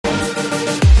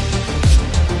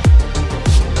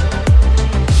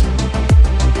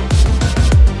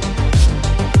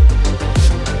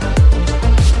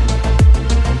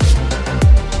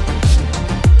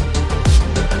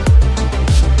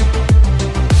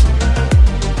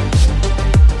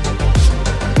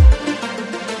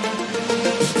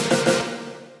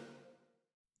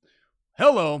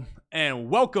Hello and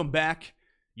welcome back.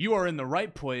 You are in the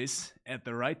right place at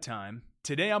the right time.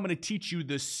 Today I'm going to teach you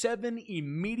the 7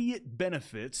 immediate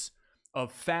benefits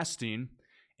of fasting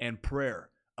and prayer.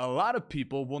 A lot of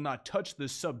people will not touch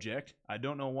this subject. I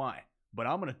don't know why, but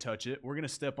I'm going to touch it. We're going to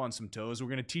step on some toes. We're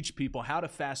going to teach people how to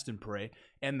fast and pray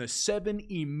and the 7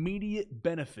 immediate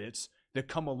benefits that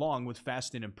come along with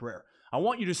fasting and prayer. I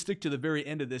want you to stick to the very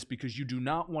end of this because you do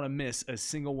not want to miss a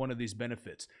single one of these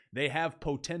benefits. They have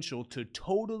potential to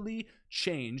totally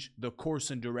change the course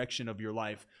and direction of your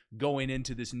life going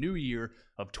into this new year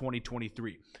of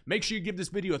 2023. Make sure you give this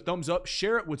video a thumbs up,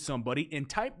 share it with somebody, and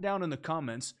type down in the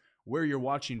comments where you're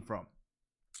watching from.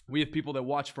 We have people that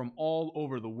watch from all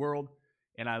over the world,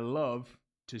 and I love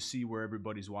to see where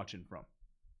everybody's watching from.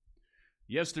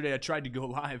 Yesterday, I tried to go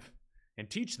live and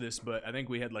teach this, but I think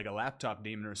we had like a laptop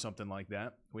demon or something like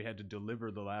that. We had to deliver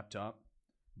the laptop,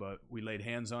 but we laid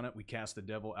hands on it. We cast the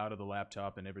devil out of the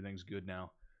laptop, and everything's good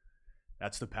now.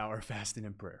 That's the power of fasting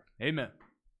and prayer. Amen.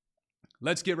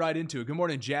 Let's get right into it. Good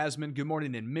morning, Jasmine. Good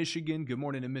morning in Michigan. Good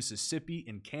morning in Mississippi,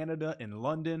 in Canada, in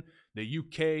London, the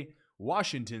UK,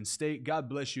 Washington State. God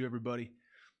bless you, everybody.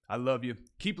 I love you.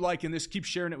 Keep liking this. Keep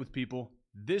sharing it with people.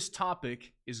 This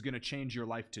topic is going to change your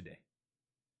life today.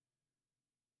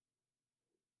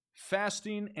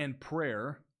 Fasting and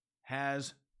prayer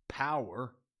has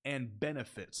power and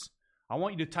benefits. I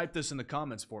want you to type this in the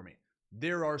comments for me.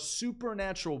 There are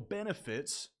supernatural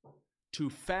benefits to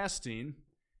fasting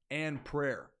and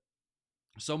prayer.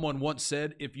 Someone once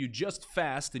said, if you just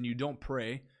fast and you don't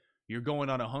pray, you're going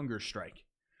on a hunger strike.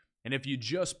 And if you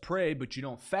just pray but you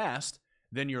don't fast,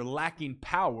 then you're lacking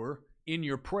power in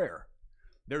your prayer.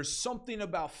 There's something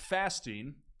about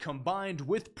fasting combined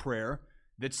with prayer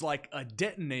that's like a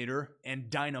detonator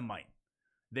and dynamite.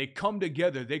 They come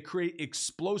together. They create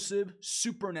explosive,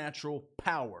 supernatural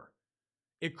power.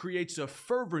 It creates a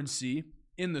fervency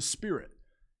in the spirit.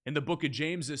 In the book of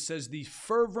James, it says, the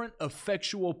fervent,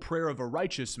 effectual prayer of a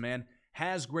righteous man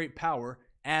has great power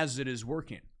as it is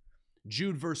working.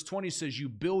 Jude verse 20 says, you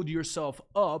build yourself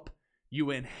up,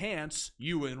 you enhance,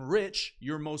 you enrich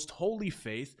your most holy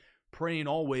faith, praying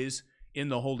always in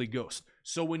the Holy Ghost.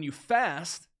 So when you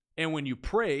fast, and when you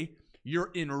pray,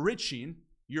 you're enriching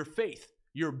your faith.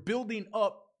 You're building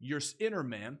up your inner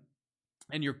man,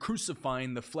 and you're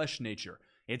crucifying the flesh nature.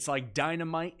 It's like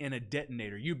dynamite and a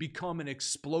detonator. You become an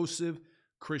explosive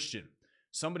Christian.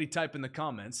 Somebody type in the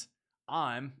comments,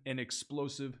 I'm an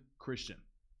explosive Christian.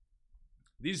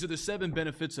 These are the 7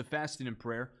 benefits of fasting and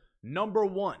prayer. Number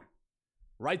 1,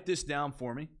 write this down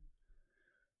for me.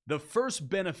 The first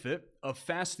benefit of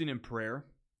fasting and prayer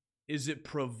is it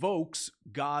provokes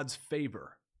God's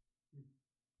favor.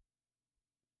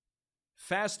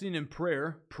 Fasting and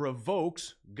prayer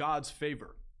provokes God's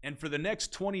favor. And for the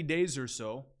next 20 days or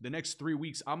so, the next 3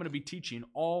 weeks, I'm going to be teaching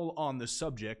all on the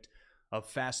subject of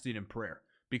fasting and prayer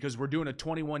because we're doing a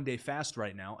 21-day fast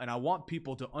right now, and I want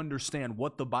people to understand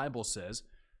what the Bible says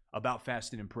about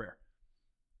fasting and prayer.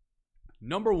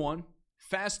 Number 1,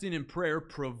 fasting and prayer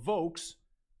provokes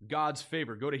God's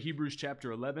favor. Go to Hebrews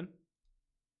chapter 11.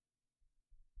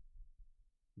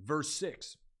 Verse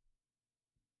 6.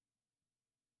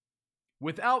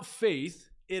 Without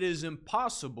faith, it is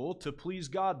impossible to please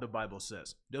God, the Bible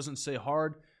says. Doesn't say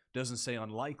hard, doesn't say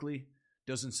unlikely,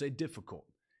 doesn't say difficult.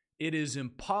 It is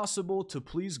impossible to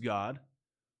please God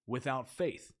without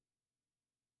faith.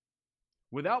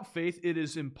 Without faith, it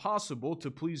is impossible to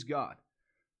please God.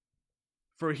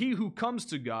 For he who comes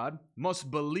to God must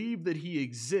believe that he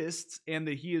exists and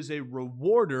that he is a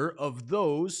rewarder of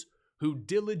those who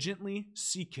diligently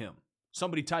seek him.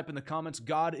 Somebody type in the comments,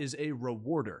 God is a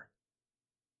rewarder.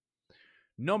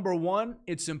 Number 1,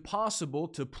 it's impossible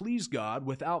to please God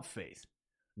without faith.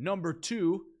 Number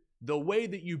 2, the way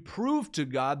that you prove to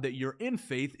God that you're in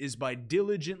faith is by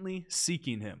diligently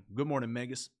seeking him. Good morning,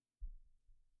 Megas.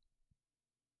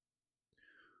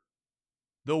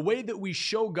 The way that we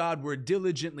show God we're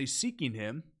diligently seeking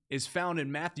him is found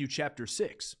in Matthew chapter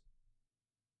 6.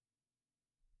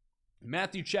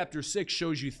 Matthew chapter 6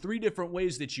 shows you 3 different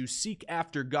ways that you seek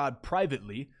after God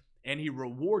privately, and he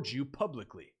rewards you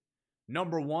publicly.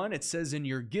 Number 1, it says in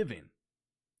your giving.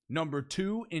 Number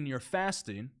 2, in your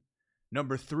fasting.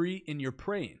 Number 3, in your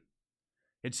praying.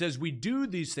 It says we do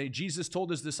these things, Jesus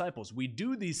told his disciples, we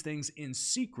do these things in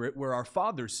secret where our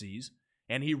Father sees,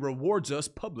 and he rewards us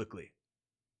publicly.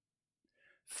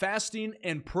 Fasting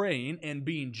and praying and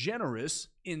being generous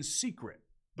in secret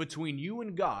between you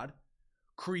and God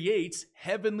creates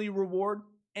heavenly reward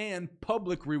and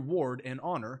public reward and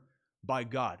honor by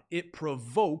God. It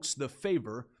provokes the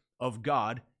favor of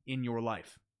God in your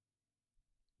life.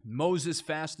 Moses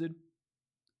fasted.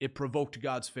 It provoked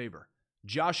God's favor.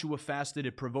 Joshua fasted,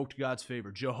 it provoked God's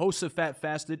favor. Jehoshaphat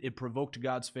fasted, it provoked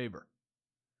God's favor.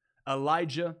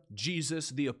 Elijah, Jesus,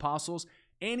 the apostles,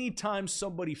 anytime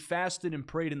somebody fasted and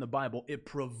prayed in the Bible, it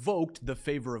provoked the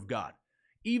favor of God.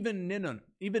 Even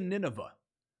Nineveh,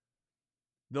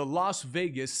 the Las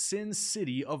Vegas sin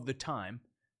city of the time,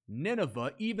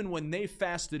 Nineveh, even when they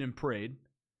fasted and prayed,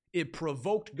 it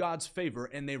provoked God's favor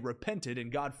and they repented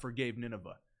and God forgave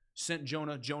Nineveh. Sent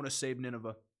Jonah, Jonah saved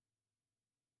Nineveh,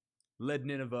 led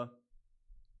Nineveh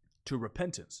to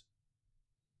repentance.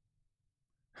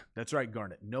 That's right,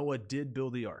 Garnet. Noah did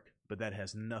build the ark, but that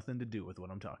has nothing to do with what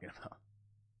I'm talking about.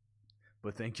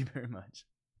 But thank you very much.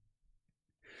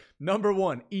 Number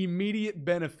one, immediate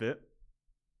benefit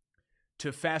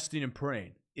to fasting and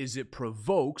praying is it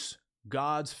provokes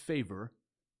God's favor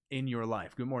in your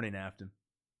life. Good morning, Afton.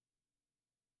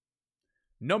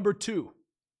 Number two,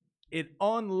 it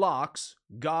unlocks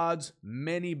God's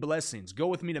many blessings. Go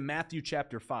with me to Matthew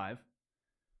chapter 5,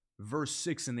 verse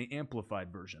 6 in the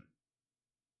Amplified Version.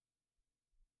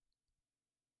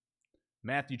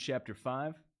 Matthew chapter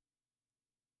 5,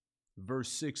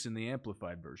 verse 6 in the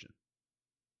Amplified Version.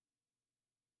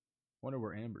 Wonder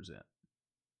where Amber's at.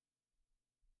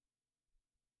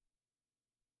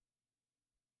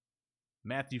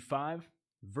 Matthew 5,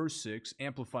 verse 6,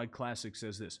 Amplified Classic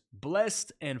says this: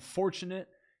 blessed and fortunate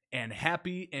and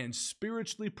happy and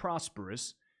spiritually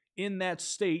prosperous in that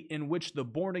state in which the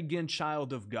born-again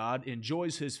child of God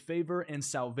enjoys his favor and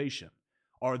salvation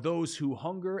are those who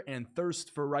hunger and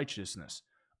thirst for righteousness,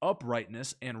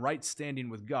 uprightness, and right standing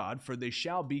with God, for they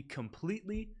shall be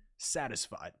completely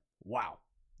satisfied. Wow,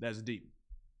 that's deep.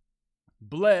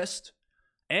 Blessed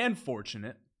and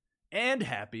fortunate and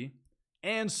happy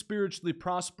and spiritually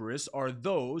prosperous are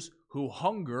those who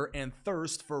hunger and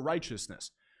thirst for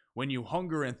righteousness. When you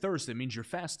hunger and thirst, it means you're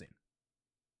fasting.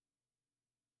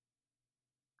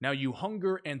 Now, you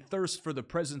hunger and thirst for the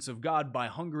presence of God by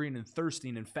hungering and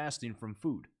thirsting and fasting from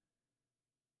food.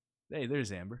 Hey,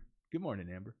 there's Amber. Good morning,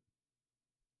 Amber.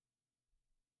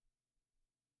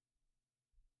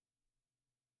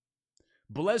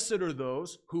 Blessed are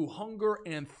those who hunger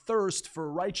and thirst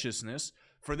for righteousness,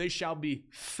 for they shall be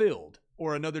filled.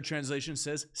 Or another translation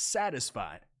says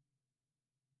satisfied.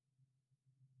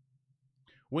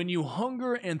 When you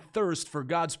hunger and thirst for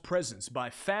God's presence by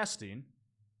fasting,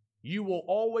 you will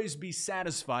always be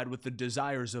satisfied with the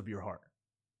desires of your heart.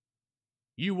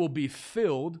 You will be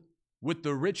filled with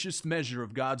the richest measure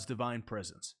of God's divine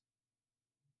presence.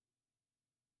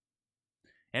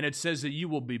 And it says that you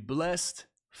will be blessed,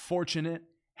 fortunate,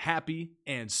 happy,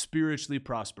 and spiritually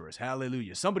prosperous.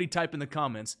 Hallelujah. Somebody type in the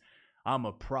comments, I'm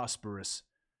a prosperous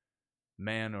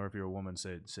man, or if you're a woman,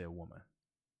 say a woman.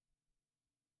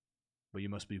 But you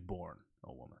must be born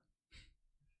a woman.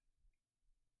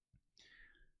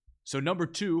 So number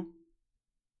two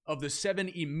of the 7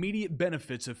 immediate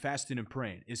benefits of fasting and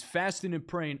praying is fasting and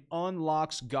praying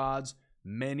unlocks God's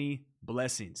many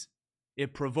blessings.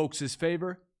 It provokes his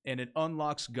favor and it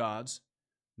unlocks God's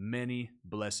many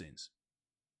blessings.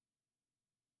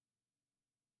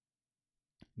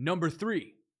 Number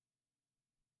 3,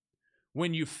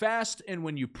 when you fast and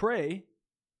when you pray,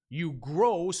 you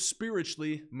grow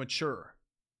spiritually mature.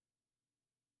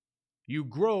 You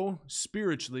grow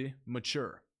spiritually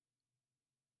mature.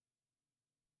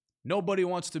 Nobody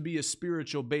wants to be a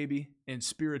spiritual baby in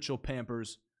spiritual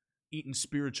Pampers, eating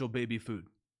spiritual baby food.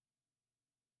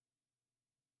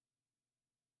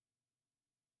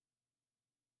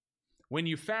 When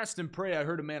you fast and pray, I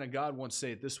heard a man of God once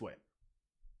say it this way.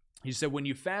 He said, when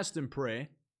you fast and pray,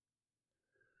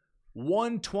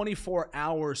 one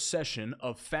 24-hour session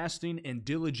of fasting and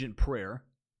diligent prayer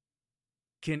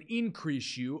can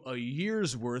increase you a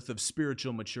year's worth of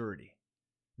spiritual maturity.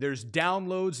 There's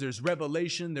downloads, there's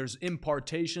revelation, there's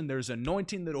impartation, there's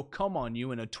anointing that'll come on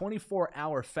you in a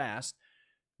 24-hour fast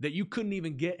that you couldn't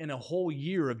even get in a whole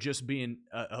year of just being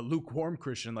a lukewarm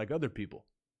Christian like other people.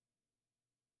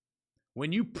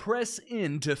 When you press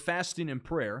into fasting and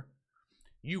prayer,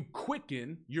 you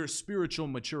quicken your spiritual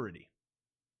maturity.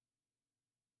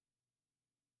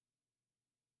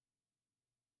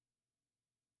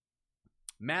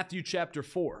 Matthew chapter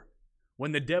 4,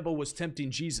 when the devil was tempting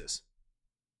Jesus,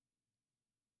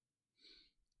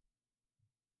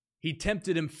 he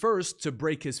tempted him first to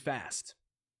break his fast.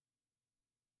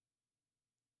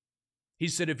 He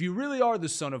said, if you really are the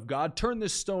Son of God, turn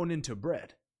this stone into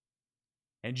bread.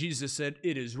 And Jesus said,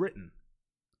 it is written,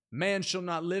 man shall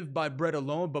not live by bread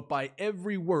alone, but by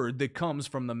every word that comes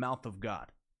from the mouth of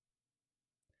God.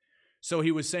 So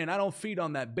he was saying, I don't feed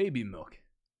on that baby milk.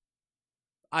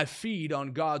 I feed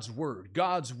on God's word.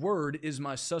 God's word is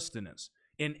my sustenance.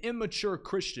 An immature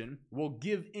Christian will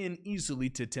give in easily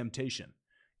to temptation.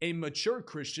 A mature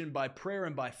Christian, by prayer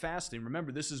and by fasting,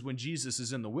 remember, this is when Jesus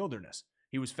is in the wilderness.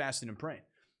 He was fasting and praying.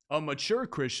 A mature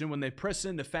Christian, when they press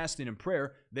into fasting and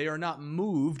prayer, they are not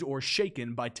moved or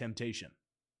shaken by temptation.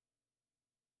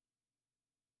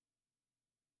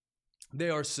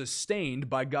 They are sustained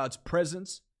by God's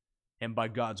presence and by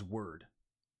God's word.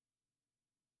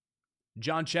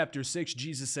 John chapter 6,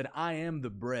 Jesus said, I am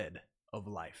the bread of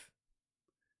life.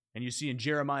 And you see in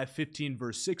Jeremiah 15,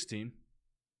 verse 16,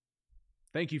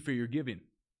 thank you for your giving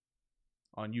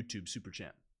on YouTube Super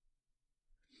Chat.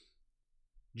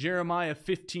 Jeremiah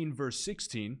 15, verse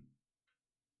 16,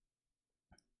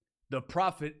 the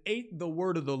prophet ate the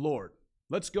word of the Lord.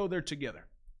 Let's go there together.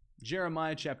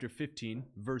 Jeremiah chapter 15,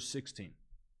 verse 16.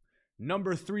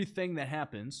 Number 3 thing that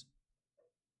happens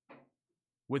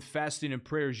with fasting and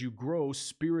prayer is you grow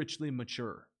spiritually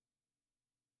mature.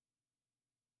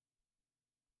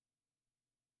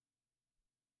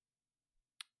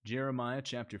 Jeremiah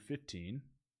chapter 15,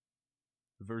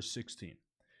 verse 16.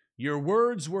 Your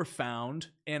words were found,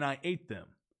 and I ate them.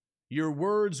 Your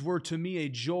words were to me a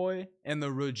joy and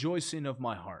the rejoicing of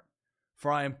my heart.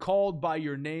 For I am called by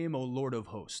your name, O Lord of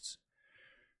hosts.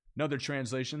 Another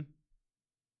translation,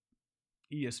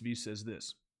 ESV says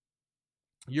this.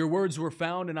 Your words were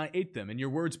found, and I ate them, and your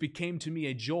words became to me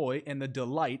a joy and the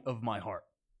delight of my heart.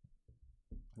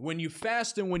 When you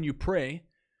fast and when you pray,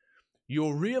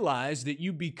 you'll realize that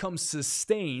you become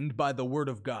sustained by the word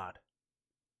of God.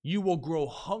 You will grow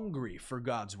hungry for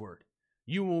God's word.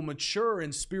 You will mature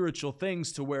in spiritual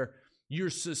things to where you're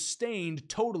sustained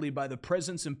totally by the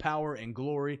presence and power and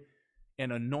glory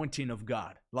and anointing of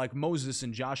God. Like Moses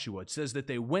and Joshua, it says that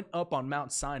they went up on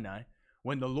Mount Sinai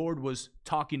when the Lord was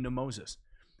talking to Moses.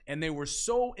 And they were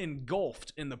so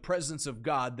engulfed in the presence of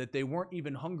God that they weren't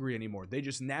even hungry anymore. They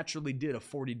just naturally did a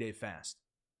 40-day fast.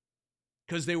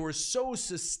 Because they were so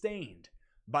sustained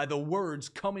by the words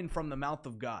coming from the mouth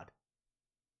of God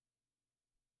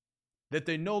that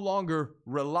they no longer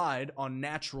relied on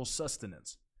natural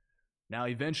sustenance. Now,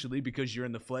 eventually, because you're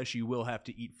in the flesh, you will have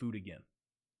to eat food again.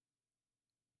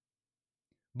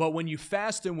 But when you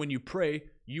fast and when you pray,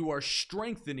 you are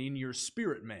strengthening your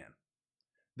spirit man.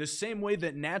 The same way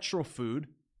that natural food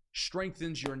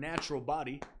strengthens your natural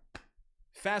body,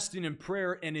 fasting and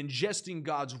prayer and ingesting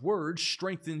God's word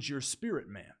strengthens your spirit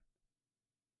man.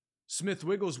 Smith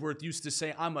Wigglesworth used to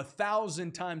say, I'm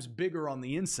 1,000 times bigger on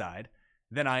the inside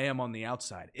than I am on the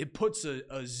outside. It puts a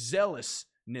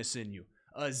zealousness in you,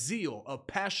 a zeal, a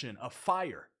passion, a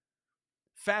fire.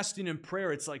 Fasting and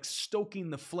prayer, it's like stoking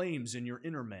the flames in your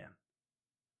inner man,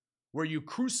 where you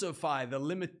crucify the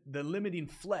limiting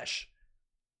flesh.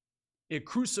 It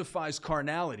crucifies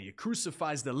carnality. It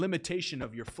crucifies the limitation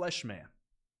of your flesh man.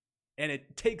 And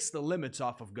it takes the limits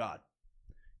off of God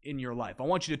in your life. I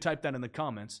want you to type that in the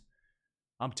comments.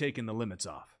 I'm taking the limits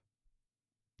off.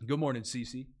 Good morning,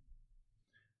 Cece.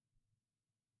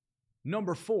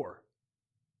 Number 4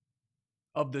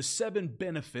 of the 7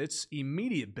 benefits,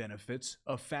 immediate benefits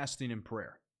of fasting and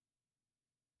prayer.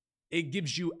 It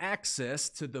gives you access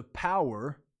to the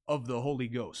power of the Holy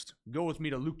Ghost. Go with me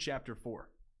to Luke chapter 4.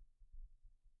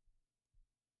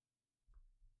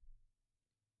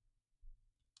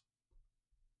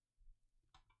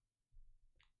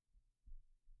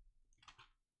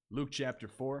 Luke chapter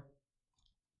 4.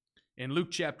 In Luke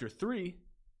chapter 3,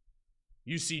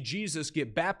 you see Jesus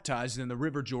get baptized in the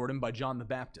river Jordan by John the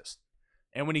Baptist.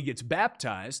 And when he gets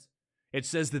baptized, it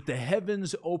says that the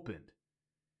heavens opened,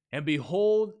 and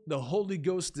behold, the Holy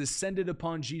Ghost descended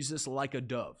upon Jesus like a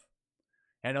dove.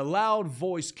 And a loud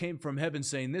voice came from heaven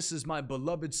saying, this is my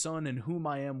beloved Son in whom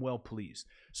I am well pleased.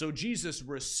 So Jesus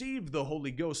received the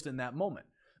Holy Ghost in that moment.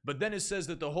 But then it says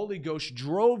that the Holy Ghost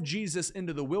drove Jesus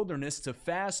into the wilderness to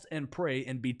fast and pray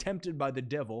and be tempted by the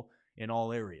devil in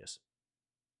all areas.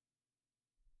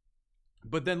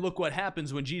 But then look what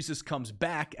happens when Jesus comes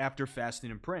back after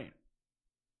fasting and praying.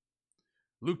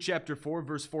 Luke chapter 4,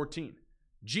 verse 14.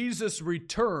 Jesus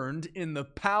returned in the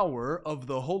power of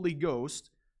the Holy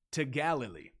Ghost to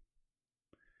Galilee.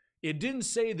 It didn't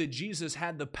say that Jesus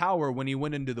had the power when he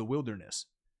went into the wilderness.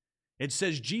 It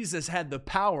says Jesus had the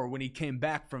power when he came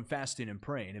back from fasting and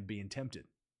praying and being tempted.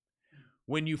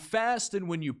 When you fast and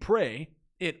when you pray,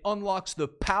 it unlocks the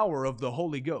power of the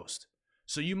Holy Ghost.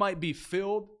 So you might be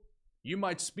filled, you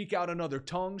might speak out in other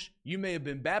tongues, you may have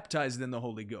been baptized in the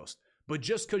Holy Ghost. But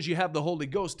just because you have the Holy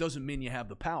Ghost doesn't mean you have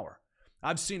the power.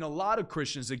 I've seen a lot of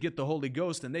Christians that get the Holy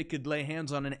Ghost and they could lay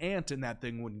hands on an ant and that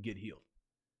thing wouldn't get healed.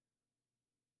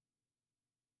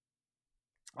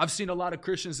 I've seen a lot of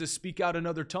Christians that speak out in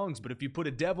other tongues, but if you put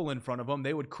a devil in front of them,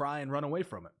 they would cry and run away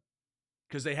from it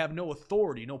because they have no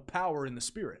authority, no power in the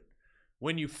Spirit.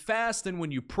 When you fast and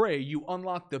when you pray, you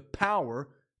unlock the power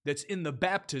that's in the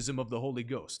baptism of the Holy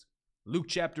Ghost. Luke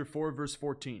chapter 4, verse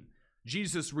 14.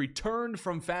 Jesus returned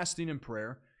from fasting and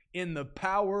prayer in the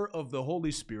power of the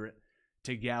Holy Spirit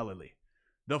to Galilee.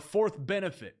 The fourth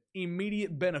benefit,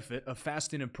 immediate benefit of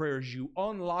fasting and prayer is you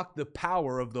unlock the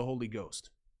power of the Holy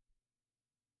Ghost.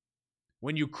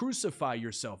 When you crucify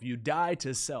yourself, you die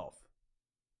to self.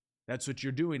 That's what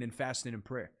you're doing in fasting and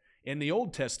prayer. In the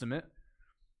Old Testament,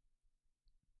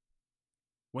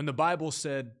 when the Bible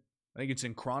said, I think it's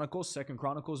in Chronicles, 2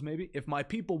 Chronicles maybe, if my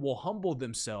people will humble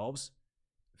themselves,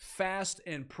 fast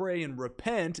and pray and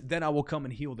repent, then I will come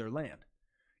and heal their land.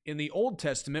 In the Old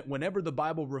Testament, whenever the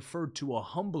Bible referred to a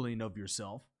humbling of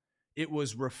yourself, it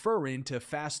was referring to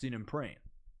fasting and praying.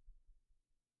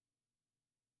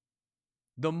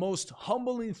 The most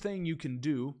humbling thing you can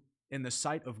do in the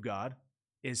sight of God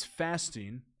is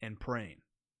fasting and praying.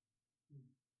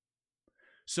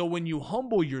 So when you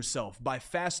humble yourself by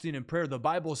fasting and prayer, the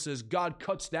Bible says God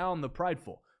cuts down the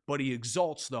prideful, but he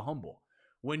exalts the humble.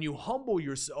 When you humble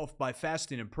yourself by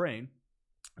fasting and praying,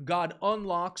 God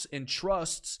unlocks and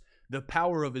trusts the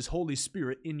power of his Holy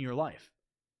Spirit in your life.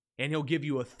 And he'll give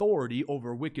you authority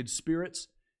over wicked spirits,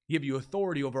 give you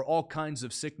authority over all kinds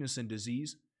of sickness and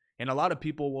disease. And a lot of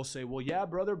people will say, well, yeah,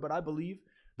 brother, but I believe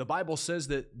the Bible says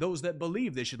that those that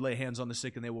believe, they should lay hands on the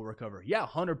sick and they will recover. Yeah,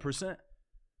 100%.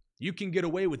 You can get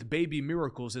away with baby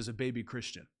miracles as a baby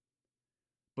Christian,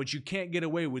 but you can't get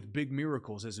away with big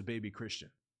miracles as a baby Christian.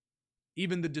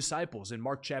 Even the disciples in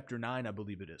Mark chapter 9, I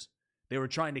believe it is, they were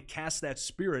trying to cast that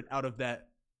spirit out of that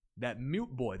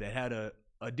mute boy that had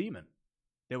a demon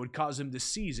that would cause him to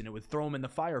seize, and it would throw him in the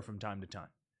fire from time to time.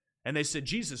 And they said,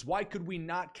 Jesus, why could we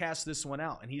not cast this one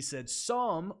out? And he said,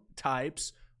 some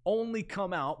types only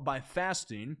come out by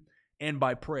fasting and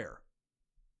by prayer.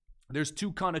 There's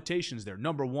two connotations there.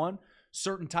 Number one,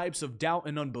 certain types of doubt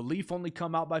and unbelief only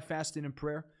come out by fasting and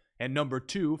prayer. And number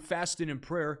two, fasting and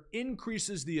prayer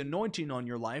increases the anointing on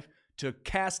your life to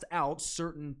cast out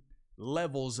certain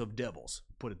levels of devils.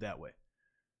 Put it that way.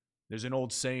 There's an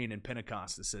old saying in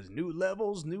Pentecost that says, new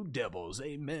levels, new devils.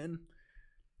 Amen.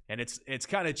 And it's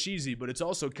kind of cheesy, but it's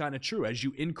also kind of true. As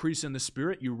you increase in the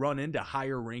Spirit, you run into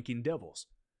higher ranking devils.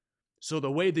 So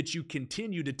the way that you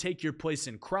continue to take your place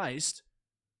in Christ,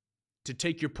 to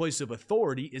take your place of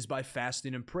authority, is by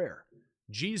fasting and prayer.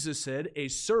 Jesus said, a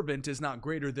servant is not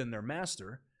greater than their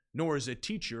master, nor is a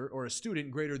teacher or a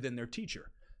student greater than their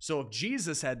teacher. So if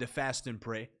Jesus had to fast and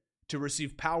pray to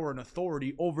receive power and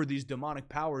authority over these demonic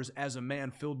powers as a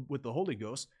man filled with the Holy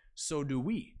Ghost, so do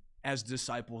we as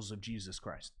disciples of Jesus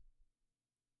Christ.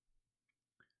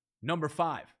 Number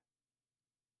 5.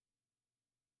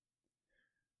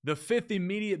 The fifth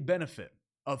immediate benefit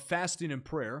of fasting and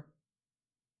prayer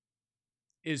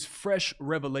is fresh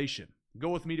revelation. Go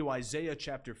with me to Isaiah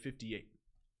chapter 58.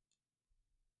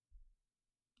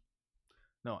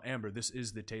 No, Amber, this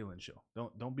is the Talon show.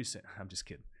 Don't be saying, I'm just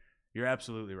kidding. You're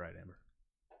absolutely right, Amber.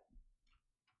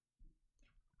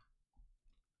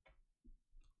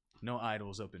 No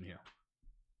idols up in here.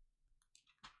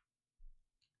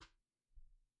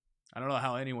 I don't know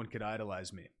how anyone could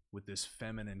idolize me with this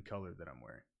feminine color that I'm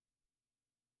wearing.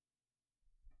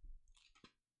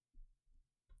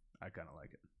 I kind of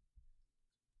like it.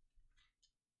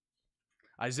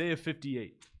 Isaiah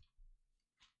 58.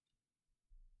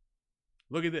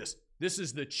 Look at this. This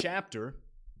is the chapter.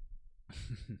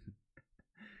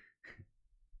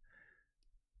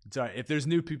 It's all right. If there's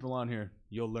new people on here,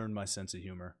 you'll learn my sense of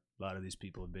humor. A lot of these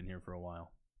people have been here for a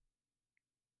while.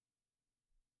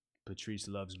 Patrice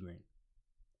loves green.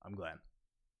 I'm glad.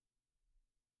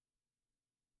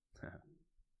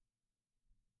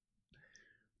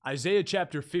 Isaiah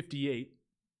chapter 58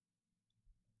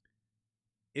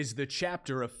 is the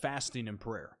chapter of fasting and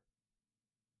prayer.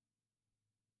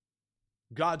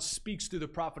 God speaks through the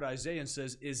prophet Isaiah and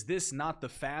says, is this not the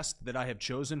fast that I have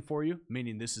chosen for you?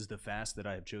 Meaning this is the fast that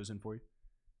I have chosen for you.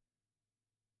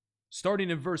 Starting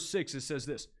in verse 6, it says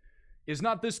this, is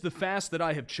not this the fast that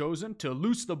I have chosen, to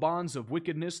loose the bonds of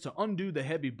wickedness, to undo the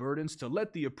heavy burdens, to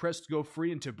let the oppressed go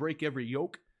free, and to break every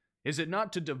yoke? Is it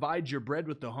not to divide your bread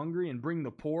with the hungry and bring the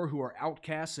poor who are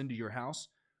outcasts into your house?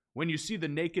 When you see the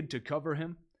naked, to cover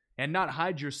him, and not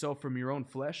hide yourself from your own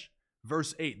flesh?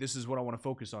 Verse 8, this is what I want to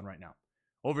focus on right now.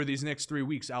 Over these next 3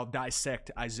 weeks, I'll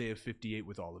dissect Isaiah 58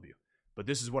 with all of you. But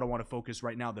this is what I want to focus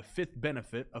right now, the fifth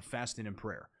benefit of fasting and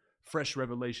prayer. Fresh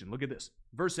revelation. Look at this.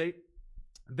 Verse 8,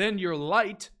 then your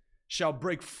light shall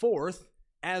break forth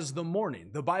as the morning.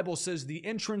 The Bible says the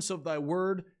entrance of thy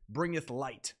word bringeth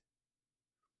light.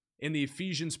 In the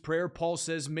Ephesians prayer, Paul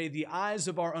says, may the eyes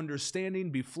of our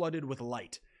understanding be flooded with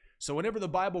light. So whenever the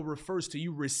Bible refers to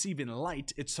you receiving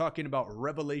light, it's talking about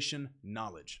revelation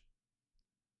knowledge.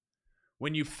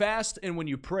 When you fast and when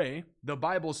you pray, the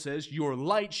Bible says, your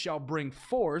light shall bring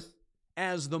forth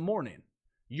as the morning.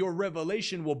 Your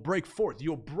revelation will break forth.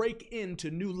 You'll break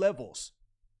into new levels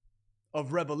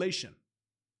of revelation.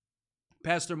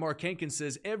 Pastor Mark Hankin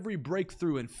says, every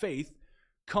breakthrough in faith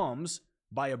comes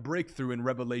by a breakthrough in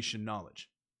revelation knowledge.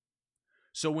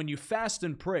 So when you fast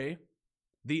and pray,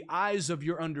 the eyes of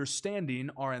your understanding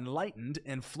are enlightened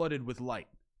and flooded with light.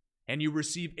 And you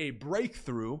receive a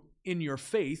breakthrough in your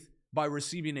faith by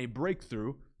receiving a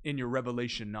breakthrough in your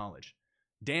revelation knowledge.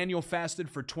 Daniel fasted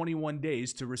for 21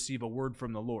 days to receive a word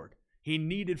from the Lord. He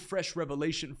needed fresh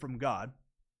revelation from God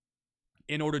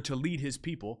in order to lead his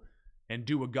people and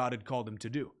do what God had called him to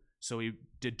do. So he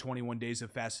did 21 days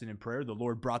of fasting and prayer. The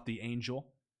Lord brought the angel,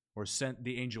 or sent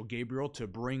the angel Gabriel to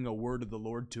bring a word of the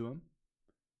Lord to him,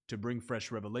 to bring fresh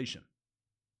revelation.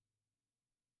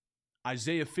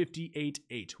 Isaiah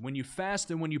 58:8. When you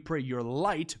fast and when you pray, your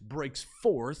light breaks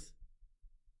forth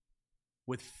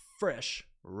with fresh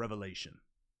revelation.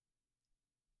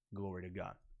 Glory to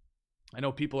God. I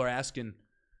know people are asking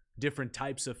different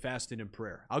types of fasting and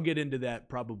prayer. I'll get into that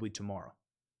probably tomorrow.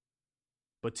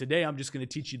 But today I'm just going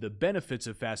to teach you the benefits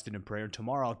of fasting and prayer. And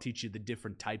tomorrow I'll teach you the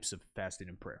different types of fasting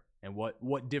and prayer and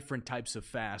what different types of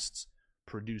fasts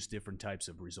produce different types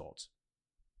of results.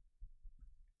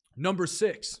 Number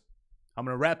 6, I'm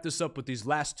going to wrap this up with these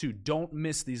last two. Don't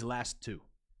miss these last two.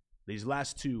 These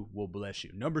last two will bless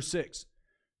you. Number 6,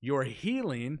 your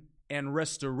healing and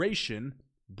restoration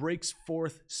breaks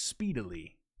forth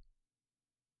speedily.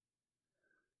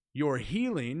 Your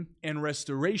healing and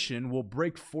restoration will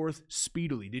break forth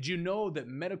speedily. Did you know that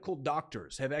medical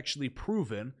doctors have actually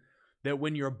proven that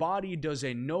when your body does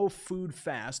a no-food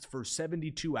fast for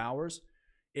 72 hours,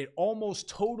 it almost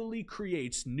totally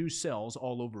creates new cells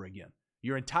all over again?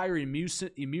 Your entire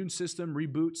immune system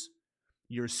reboots.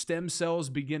 Your stem cells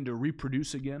begin to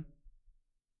reproduce again.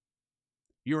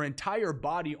 Your entire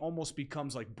body almost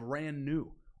becomes like brand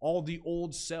new. All the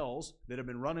old cells that have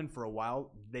been running for a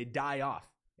while, they die off,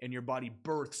 and your body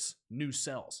births new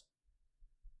cells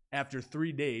after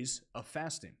 3 days of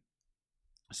fasting.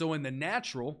 So in the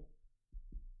natural,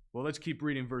 well, let's keep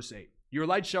reading verse 8. Your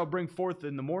light shall bring forth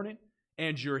in the morning,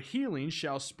 and your healing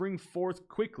shall spring forth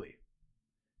quickly.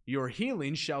 Your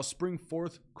healing shall spring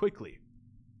forth quickly.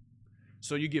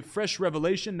 So you get fresh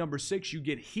revelation. Number 6, you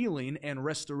get healing and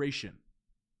restoration.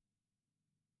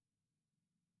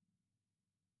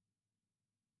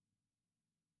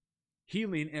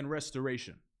 Healing and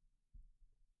restoration.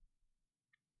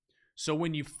 So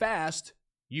when you fast,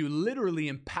 you literally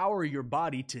empower your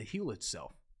body to heal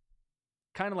itself.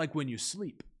 Kind of like when you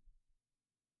sleep.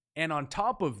 And on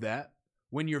top of that,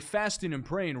 when you're fasting and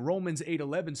praying, Romans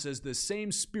 8:11 says, the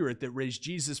same spirit that raised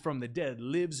Jesus from the dead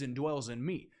lives and dwells in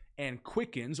me and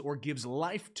quickens or gives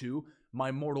life to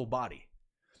my mortal body.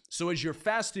 So as you're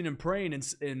fasting and praying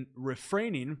and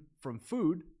refraining from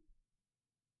food,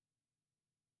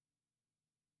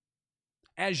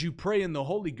 as you pray in the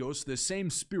Holy Ghost, the same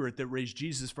spirit that raised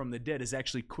Jesus from the dead is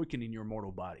actually quickening your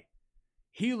mortal body,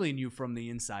 healing you from the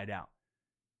inside out.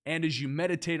 And as you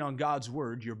meditate on God's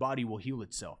word, your body will heal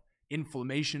itself.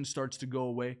 Inflammation starts to go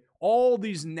away. All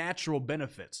these natural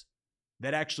benefits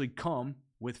that actually come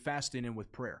with fasting and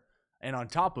with prayer. And on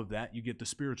top of that, you get the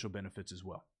spiritual benefits as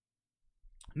well.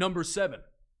 Number 7,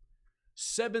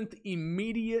 seventh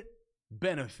immediate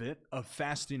benefit of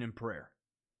fasting and prayer.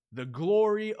 The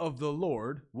glory of the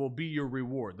Lord will be your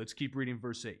reward. Let's keep reading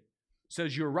verse 8. It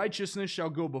says, your righteousness shall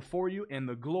go before you, and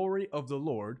the glory of the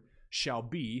Lord shall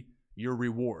be your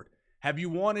reward. Have you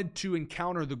wanted to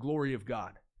encounter the glory of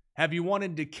God? Have you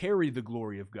wanted to carry the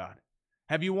glory of God?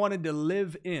 Have you wanted to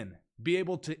live in, be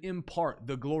able to impart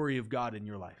the glory of God in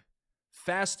your life?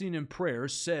 Fasting and prayer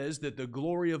says that the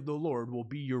glory of the Lord will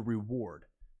be your reward.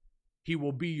 He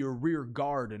will be your rear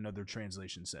guard, another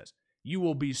translation says. You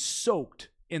will be soaked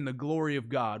in the glory of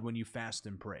God when you fast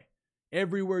and pray.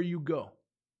 Everywhere you go,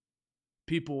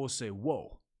 people will say,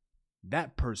 whoa,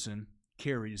 that person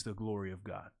carries the glory of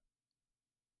God.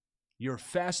 Your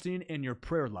fasting and your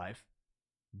prayer life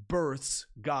births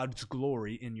God's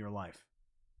glory in your life.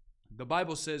 The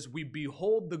Bible says we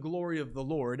behold the glory of the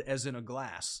Lord as in a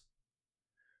glass.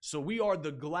 So we are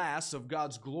the glass of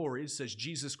God's glory. It says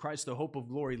Jesus Christ, the hope of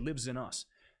glory, lives in us.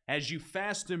 As you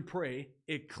fast and pray,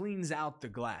 it cleans out the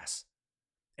glass,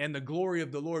 and the glory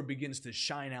of the Lord begins to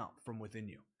shine out from within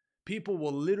you. People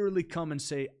will literally come and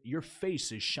say, your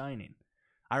face is shining.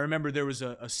 I remember there was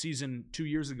a season 2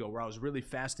 years ago where I was really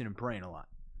fasting and praying a lot.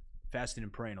 fasting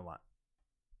and praying a lot.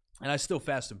 And I still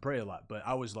fast and pray a lot, but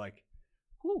I was like,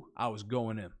 I was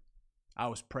going in. I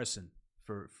was pressing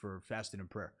for fasting and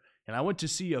prayer. And I went to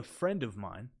see a friend of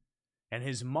mine, and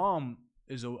his mom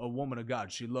is a woman of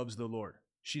God. She loves the Lord.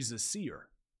 She's a seer.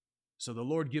 So the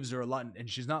Lord gives her a lot, and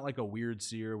she's not like a weird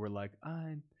seer where like,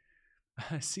 I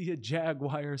see a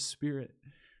jaguar spirit.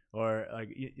 Or like,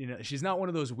 she's not one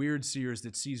of those weird seers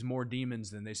that sees more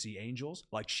demons than they see angels.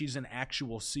 Like, she's an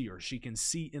actual seer. She can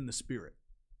see in the spirit.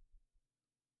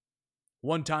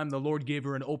 One time the Lord gave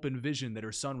her an open vision that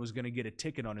her son was going to get a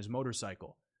ticket on his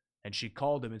motorcycle. And she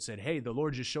called him and said, hey, the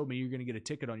Lord just showed me you're going to get a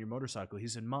ticket on your motorcycle. He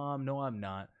said, Mom, no, I'm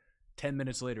not. 10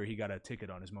 minutes later, he got a ticket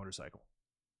on his motorcycle.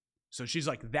 So she's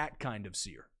like that kind of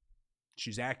seer.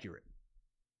 She's accurate.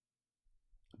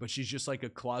 But she's just like a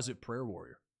closet prayer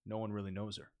warrior. No one really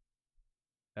knows her.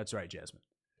 That's right, Jasmine.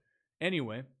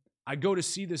 Anyway, I go to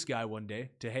see this guy one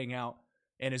day to hang out,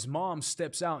 and his mom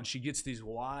steps out, and she gets these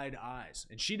wide eyes.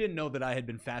 And she didn't know that I had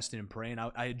been fasting and praying.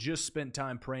 I had just spent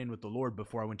time praying with the Lord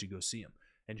before I went to go see him.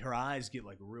 And her eyes get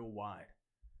like real wide.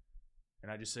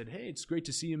 And I just said, hey, it's great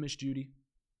to see you, Miss Judy.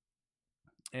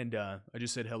 And I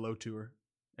just said hello to her.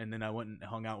 And then I went and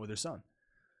hung out with her son.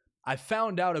 I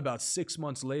found out about 6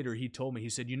 months later, he told me, he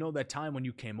said, that time when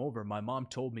you came over, my mom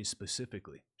told me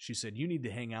specifically. She said, you need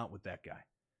to hang out with that guy.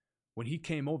 When he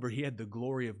came over, he had the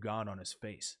glory of God on his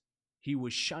face. He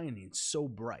was shining so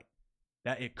bright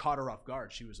that it caught her off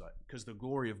guard. She was like, because the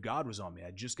glory of God was on me. I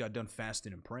just got done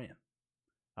fasting and praying.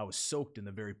 I was soaked in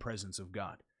the very presence of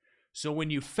God. So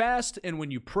when you fast and when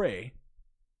you pray,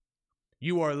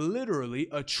 you are literally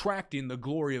attracting the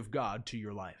glory of God to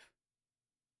your life.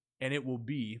 And it will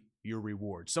be your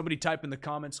reward. Somebody type in the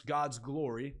comments, God's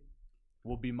glory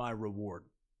will be my reward.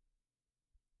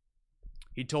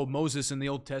 He told Moses in the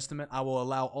Old Testament, I will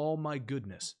allow all my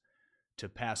goodness to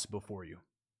pass before you.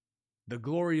 The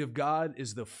glory of God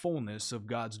is the fullness of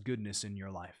God's goodness in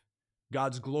your life.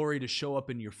 God's glory to show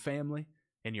up in your family,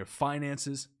 in your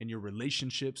finances, in your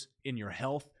relationships, in your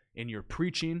health, in your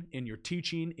preaching, in your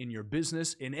teaching, in your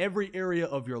business, in every area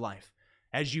of your life.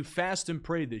 As you fast and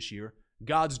pray this year,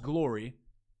 God's glory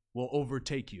will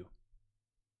overtake you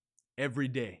every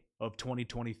day of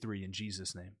 2023 in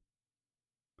Jesus' name.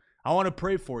 I want to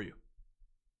pray for you.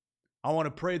 I want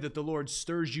to pray that the Lord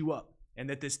stirs you up and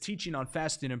that this teaching on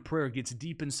fasting and prayer gets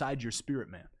deep inside your spirit,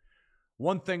 man.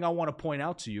 One thing I want to point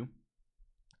out to you,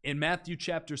 in Matthew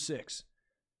chapter 6,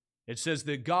 it says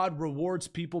that God rewards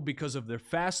people because of their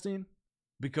fasting,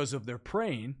 because of their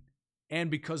praying, and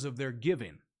because of their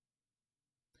giving.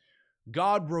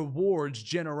 God rewards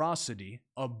generosity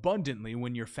abundantly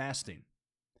when you're fasting.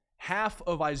 Half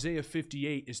of Isaiah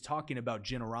 58 is talking about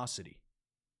generosity,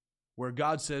 where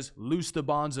God says, loose the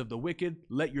bonds of the wicked,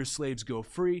 let your slaves go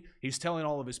free. He's telling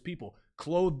all of his people,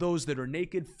 clothe those that are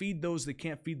naked, feed those that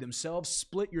can't feed themselves,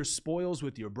 split your spoils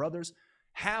with your brothers.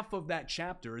 Half of that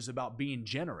chapter is about being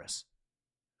generous.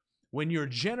 When you're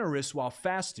generous while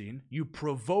fasting, you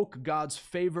provoke God's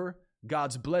favor,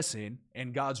 God's blessing,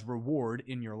 and God's reward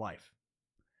in your life.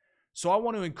 So I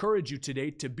want to encourage you today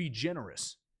to be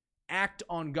generous. Act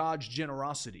on God's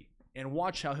generosity and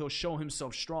watch how he'll show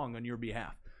himself strong on your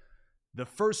behalf. The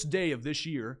first day of this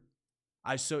year,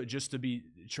 I sowed, just to be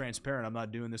transparent, I'm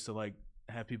not doing this to like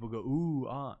have people go, ooh,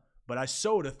 ah, but I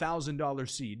sowed $1,000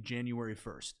 seed January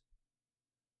 1st.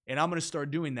 And I'm going to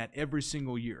start doing that every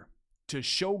single year to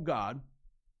show God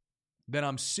that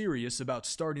I'm serious about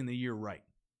starting the year right.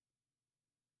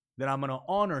 That I'm going to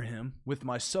honor him with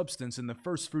my substance and the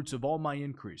first fruits of all my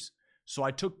increase. So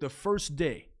I took the first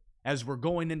day as we're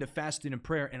going into fasting and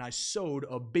prayer, and I sowed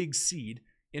a big seed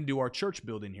into our church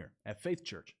building here at Faith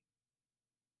Church.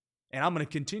 And I'm going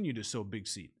to continue to sow big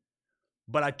seed.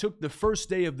 But I took the first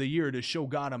day of the year to show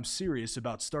God I'm serious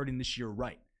about starting this year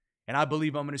right. And I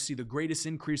believe I'm going to see the greatest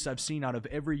increase I've seen out of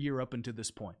every year up until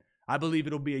this point. I believe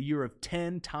it'll be a year of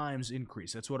 10 times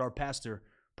increase. That's what our pastor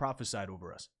prophesied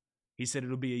over us. He said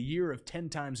it'll be a year of 10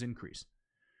 times increase.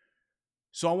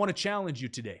 So I want to challenge you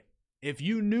today. If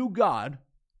you knew God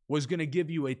was going to give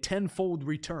you a tenfold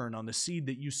return on the seed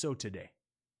that you sow today,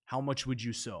 how much would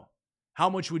you sow? How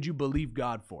much would you believe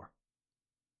God for?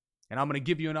 And I'm going to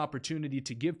give you an opportunity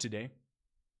to give today,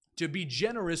 to be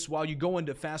generous while you go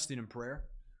into fasting and prayer,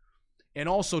 and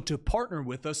also to partner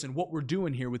with us in what we're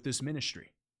doing here with this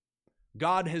ministry.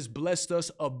 God has blessed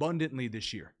us abundantly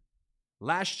this year.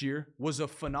 Last year was a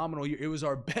phenomenal year. It was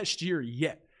our best year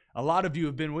yet. A lot of you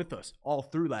have been with us all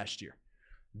through last year.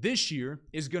 This year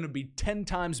is going to be 10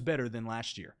 times better than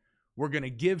last year. We're going to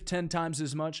give 10 times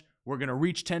as much. We're going to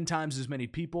reach 10 times as many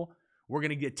people. We're going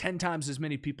to get 10 times as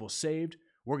many people saved.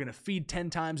 We're going to feed 10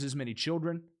 times as many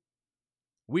children.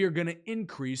 we are going to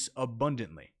increase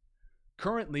abundantly.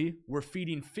 Currently, we're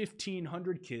feeding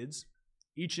 1,500 kids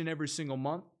each and every single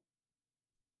month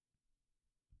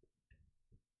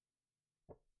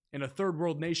in a third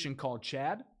world nation called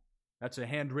Chad. That's a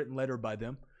handwritten letter by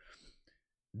them.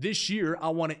 This year, I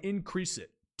want to increase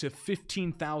it to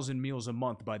 15,000 meals a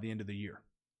month by the end of the year.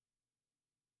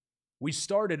 We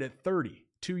started at 30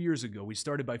 2 years ago. We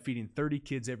started by feeding 30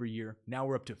 kids every year. Now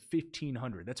we're up to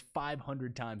 1,500. That's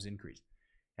 500 times increase.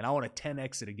 And I want to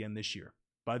 10x it again this year.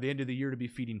 By the end of the year, to be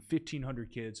feeding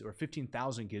 1,500 kids or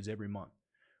 15,000 kids every month.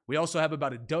 We also have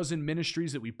about a dozen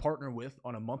ministries that we partner with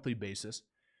on a monthly basis.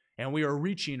 And we are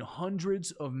reaching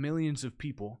hundreds of millions of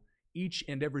people each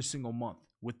and every single month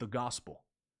with the gospel.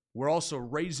 We're also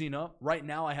raising up. Right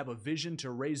now, I have a vision to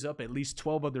raise up at least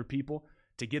 12 other people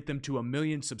to get them to 1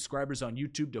 million subscribers on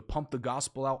YouTube to pump the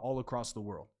gospel out all across the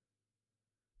world.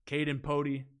 Cade and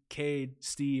Pody, Cade,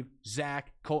 Steve,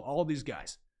 Zach, Cole, all these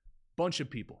guys. Bunch of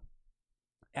people.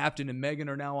 Afton and Megan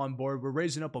are now on board. We're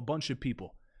raising up a bunch of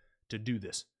people to do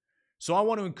this. So I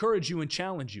want to encourage you and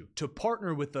challenge you to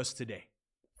partner with us today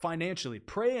financially.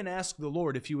 Pray and ask the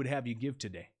Lord if He would have you give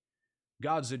today.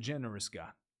 God's a generous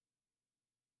God.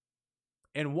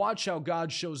 And watch how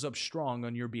God shows up strong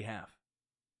on your behalf.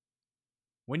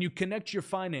 When you connect your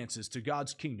finances to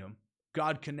God's kingdom,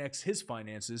 God connects His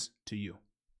finances to you.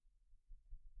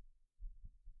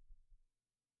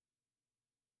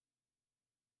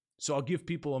 So I'll give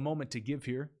people a moment to give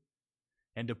here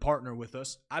and to partner with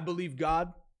us. I believe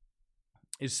God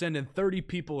is sending 30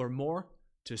 people or more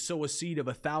to sow a seed of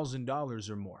 $1,000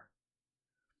 or more.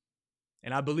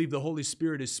 And I believe the Holy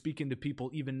Spirit is speaking to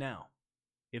people even now.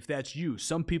 If that's you,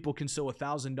 some people can sow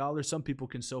 $1,000, some people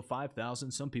can sow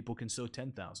 $5,000, some people can sow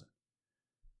 $10,000.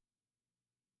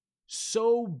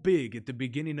 So big at the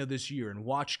beginning of this year and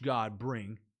watch God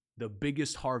bring the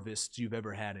biggest harvests you've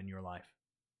ever had in your life.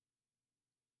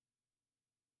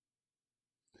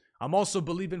 I'm also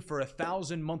believing for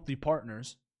 1,000 monthly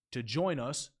partners to join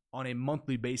us on a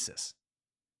monthly basis.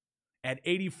 At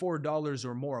 $84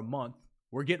 or more a month,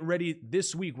 we're getting ready.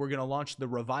 This week, we're going to launch the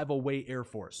Revival Way Air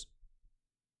Force,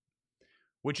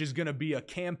 which is going to be a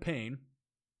campaign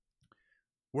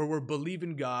where we're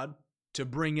believing God to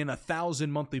bring in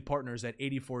 1,000 monthly partners at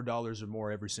 $84 or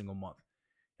more every single month.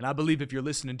 And I believe if you're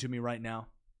listening to me right now,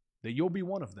 that you'll be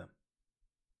one of them.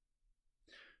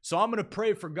 So I'm going to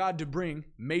pray for God to bring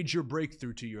major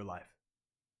breakthrough to your life.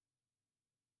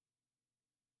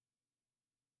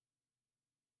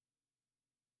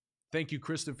 Thank you,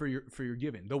 Krista, for your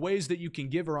giving. The ways that you can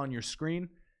give are on your screen.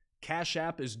 Cash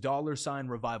App is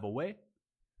 $Revival Way.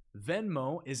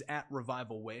 Venmo is at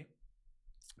Revival Way.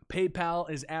 PayPal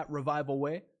is at Revival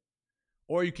Way.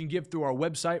 Or you can give through our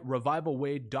website,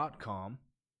 revivalway.com.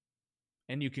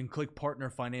 And you can click Partner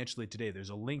Financially today. There's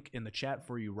a link in the chat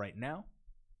for you right now.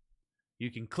 You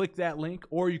can click that link,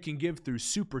 or you can give through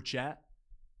Super Chat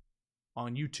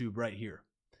on YouTube right here.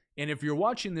 And if you're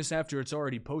watching this after it's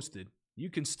already posted, you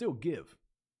can still give.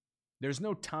 There's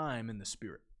no time in the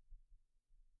Spirit.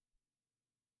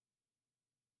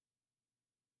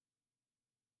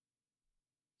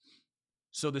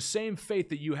 So the same faith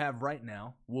that you have right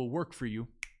now will work for you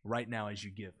right now as you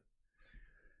give.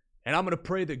 And I'm going to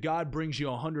pray that God brings you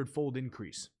 100-fold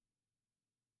increase.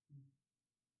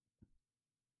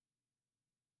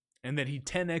 And that He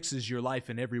 10x's your life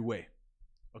in every way,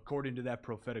 according to that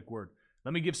prophetic word.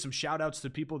 Let me give some shout outs to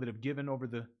people that have given over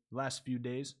the last few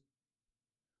days.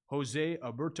 Jose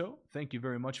Alberto, thank you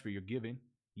very much for your giving.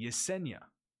 Yesenia,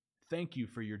 thank you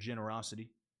for your generosity.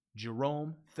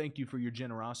 Jerome, thank you for your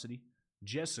generosity.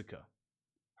 Jessica,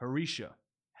 Harisha,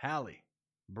 Hallie,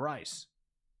 Bryce,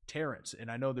 Terrence, and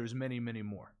I know there's many, many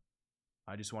more.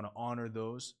 I just want to honor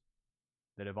those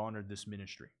that have honored this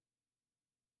ministry.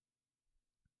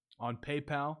 On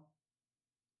PayPal,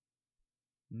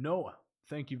 Noah,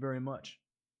 thank you very much.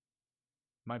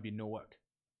 Might be Noak.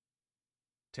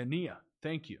 Tania,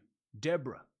 thank you.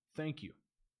 Deborah, thank you.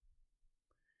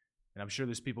 And I'm sure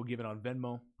there's people giving on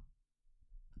Venmo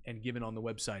and giving on the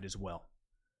website as well.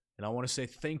 And I want to say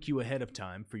thank you ahead of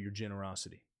time for your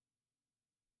generosity.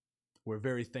 We're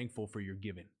very thankful for your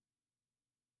giving.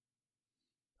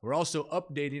 We're also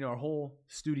updating our whole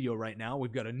studio right now.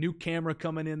 We've got a new camera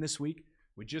coming in this week.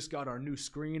 We just got our new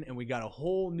screen, and we got a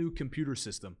whole new computer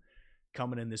system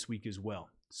coming in this week as well.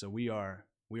 So we are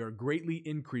greatly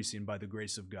increasing by the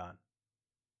grace of God.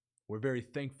 We're very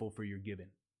thankful for your giving.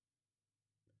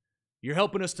 You're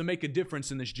helping us to make a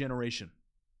difference in this generation.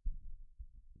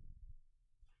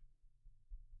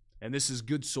 And this is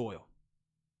good soil.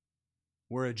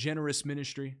 We're a generous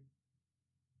ministry.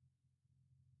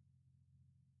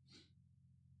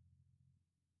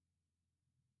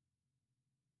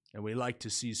 and we like to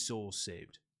see souls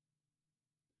saved.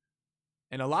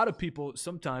 And a lot of people,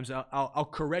 sometimes I'll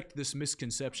correct this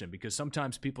misconception, because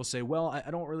sometimes people say, well, I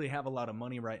don't really have a lot of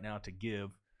money right now to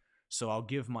give, so I'll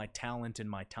give my talent and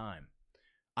my time.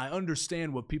 I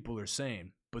understand what people are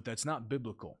saying, but that's not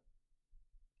biblical.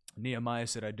 Nehemiah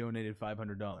said, I donated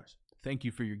 $500. Thank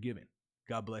you for your giving.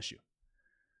 God bless you.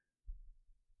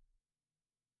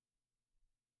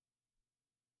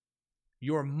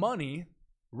 Your money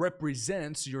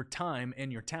represents your time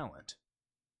and your talent.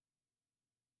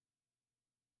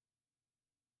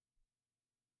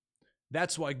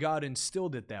 That's why God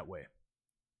instilled it that way.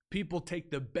 People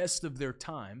take the best of their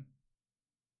time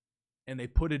and they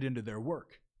put it into their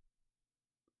work.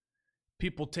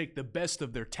 People take the best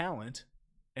of their talent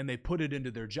and they put it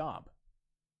into their job,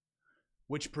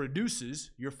 which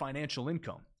produces your financial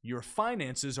income. Your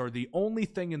finances are the only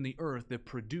thing in the earth that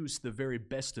produce the very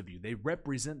best of you. They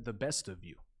represent the best of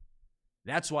you.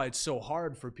 That's why it's so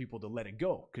hard for people to let it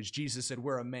go, because Jesus said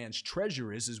where a man's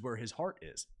treasure is where his heart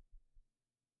is.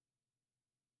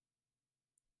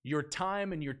 Your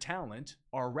time and your talent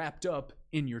are wrapped up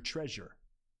in your treasure.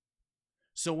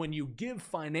 So when you give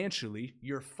financially,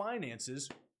 your finances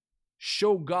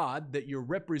show God that you're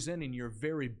representing your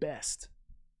very best.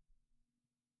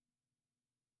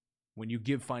 When you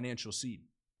give financial seed.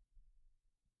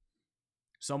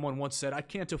 Someone once said, I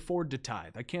can't afford to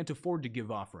tithe. I can't afford to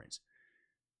give offerings.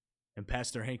 And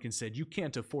Pastor Hankins said, you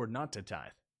can't afford not to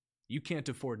tithe. You can't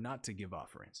afford not to give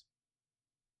offerings.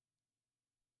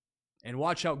 And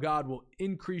watch how God will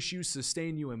increase you,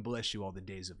 sustain you, and bless you all the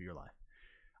days of your life.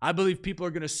 I believe people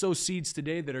are going to sow seeds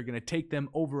today that are going to take them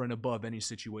over and above any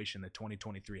situation that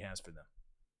 2023 has for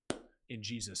them. In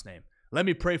Jesus' name. Let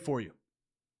me pray for you.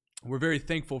 We're very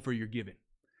thankful for your giving.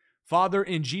 Father,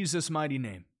 in Jesus' mighty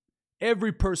name,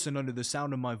 every person under the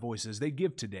sound of my voice as they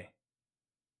give today,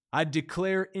 I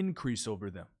declare increase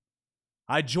over them.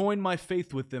 I join my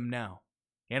faith with them now,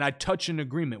 and I touch an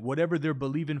agreement, whatever they're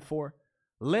believing for.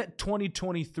 Let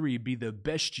 2023 be the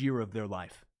best year of their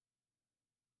life.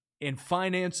 In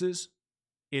finances,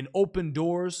 in open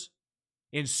doors,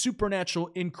 in supernatural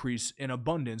increase in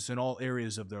abundance in all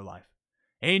areas of their life.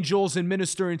 Angels and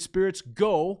ministering spirits,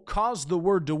 go, cause the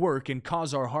word to work, and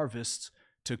cause our harvests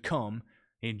to come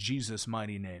in Jesus'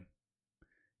 mighty name.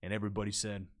 And everybody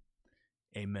said,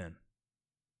 amen.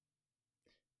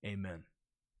 Amen.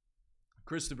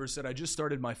 Christopher said, I just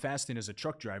started my fasting as a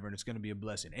truck driver, and it's going to be a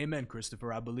blessing. Amen,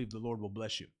 Christopher. I believe the Lord will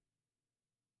bless you.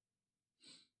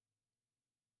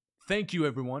 Thank you,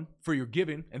 everyone, for your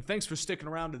giving, and thanks for sticking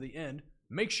around to the end.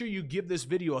 Make sure you give this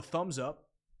video a thumbs up.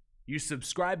 You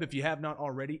subscribe if you have not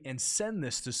already, and send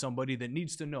this to somebody that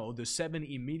needs to know the 7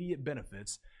 immediate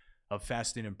benefits of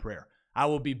fasting and prayer. I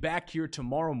will be back here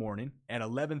tomorrow morning at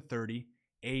 11:30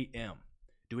 a.m.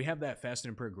 Do we have that fasting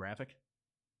and prayer graphic?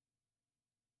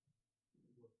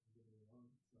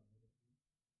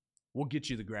 We'll get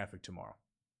you the graphic tomorrow.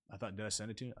 Did I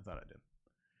send it to you? I thought I did.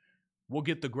 We'll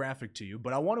get the graphic to you,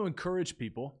 but I want to encourage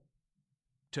people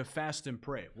to fast and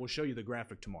pray. We'll show you the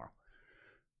graphic tomorrow.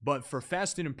 But for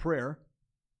fasting and prayer,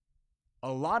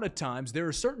 a lot of times, there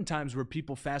are certain times where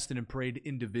people fasted and prayed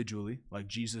individually, like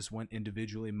Jesus went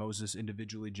individually, Moses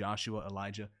individually, Joshua,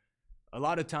 Elijah. A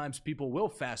lot of times people will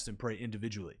fast and pray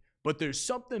individually. But there's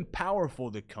something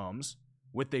powerful that comes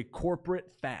with a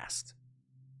corporate fast.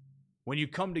 When you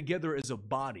come together as a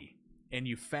body and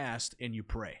you fast and you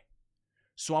pray.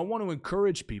 So I want to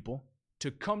encourage people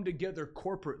to come together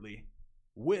corporately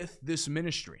with this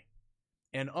ministry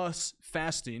and us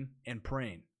fasting and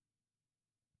praying.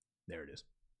 There it is.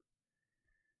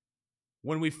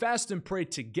 When we fast and pray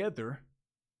together,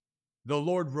 the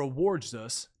Lord rewards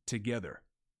us together.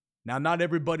 Now, not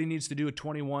everybody needs to do a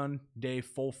 21-day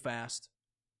full fast.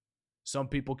 Some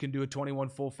people can do a 21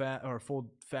 full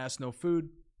fast, no food.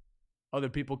 Other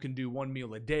people can do 1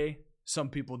 meal a day. Some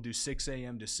people do 6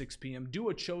 a.m. to 6 p.m. Do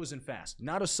a chosen fast,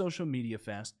 not a social media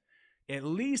fast. At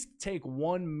least take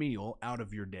 1 meal out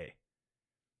of your day.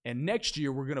 And next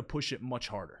year, we're going to push it much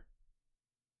harder.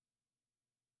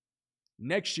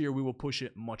 Next year, we will push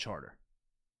it much harder.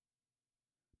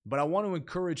 But I want to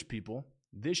encourage people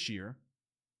this year,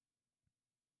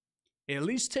 at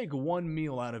least take 1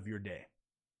 meal out of your day.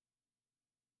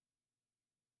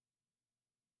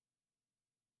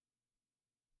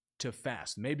 To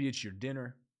fast. Maybe it's your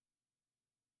dinner.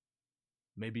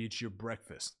 Maybe it's your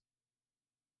breakfast.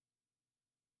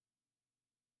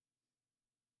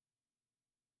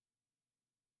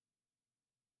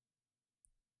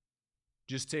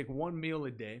 Just take 1 meal a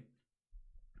day,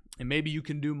 and maybe you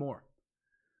can do more.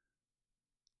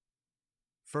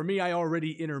 For me, I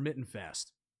already intermittent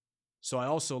fast. So I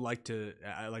also like to,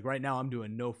 like right now I'm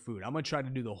doing no food. I'm going to try to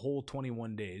do the whole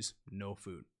 21 days, no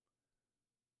food.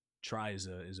 Try is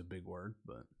a big word,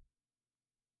 but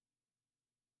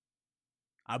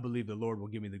I believe the Lord will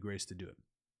give me the grace to do it.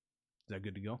 Is that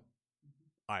good to go?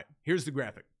 All right, here's the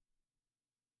graphic.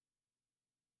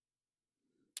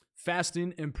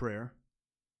 Fasting and prayer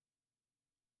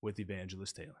with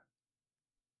Evangelist Taylor.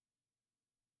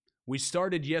 We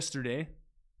started yesterday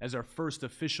as our first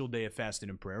official day of fasting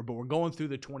and prayer, but we're going through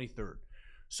the 23rd.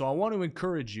 So I want to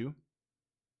encourage you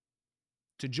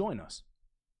to join us.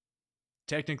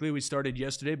 Technically, we started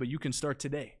yesterday, but you can start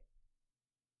today.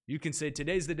 You can say,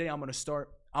 today's the day I'm going to start.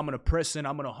 I'm going to press in.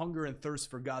 I'm going to hunger and thirst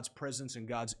for God's presence and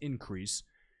God's increase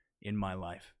in my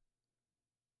life.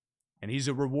 And He's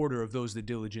a rewarder of those that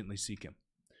diligently seek Him.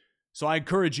 So I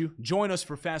encourage you, join us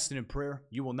for fasting and prayer.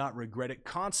 You will not regret it.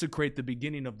 Consecrate the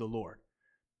beginning of the Lord.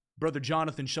 Brother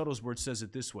Jonathan Shuttlesworth says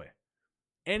it this way: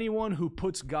 anyone who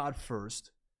puts God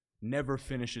first never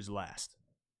finishes last.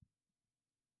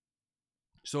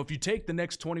 So if you take the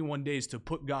next 21 days to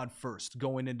put God first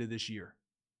going into this year,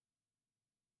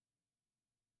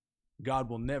 God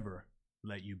will never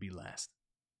let you be last.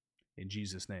 In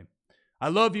Jesus' name. I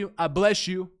love you. I bless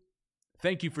you.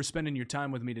 Thank you for spending your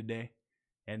time with me today.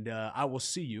 And I will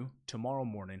see you tomorrow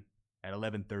morning at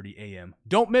 11:30 a.m.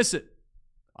 Don't miss it.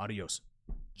 Adios.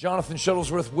 Jonathan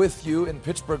Shuttlesworth with you in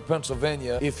Pittsburgh,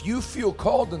 Pennsylvania. If you feel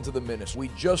called into the ministry, we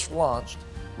just launched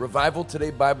Revival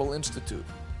Today Bible Institute.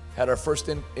 Had our first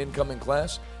incoming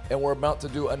class, and we're about to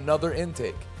do another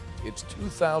intake. It's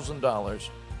 $2,000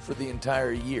 for the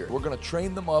entire year. We're going to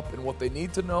train them up in what they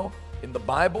need to know in the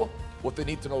Bible, what they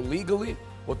need to know legally,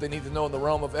 what they need to know in the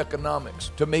realm of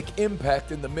economics to make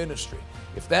impact in the ministry.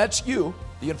 If that's you,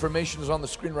 the information is on the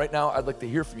screen right now. I'd like to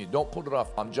hear from you. Don't put it off.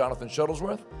 I'm Jonathan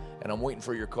Shuttlesworth, and I'm waiting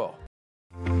for your call.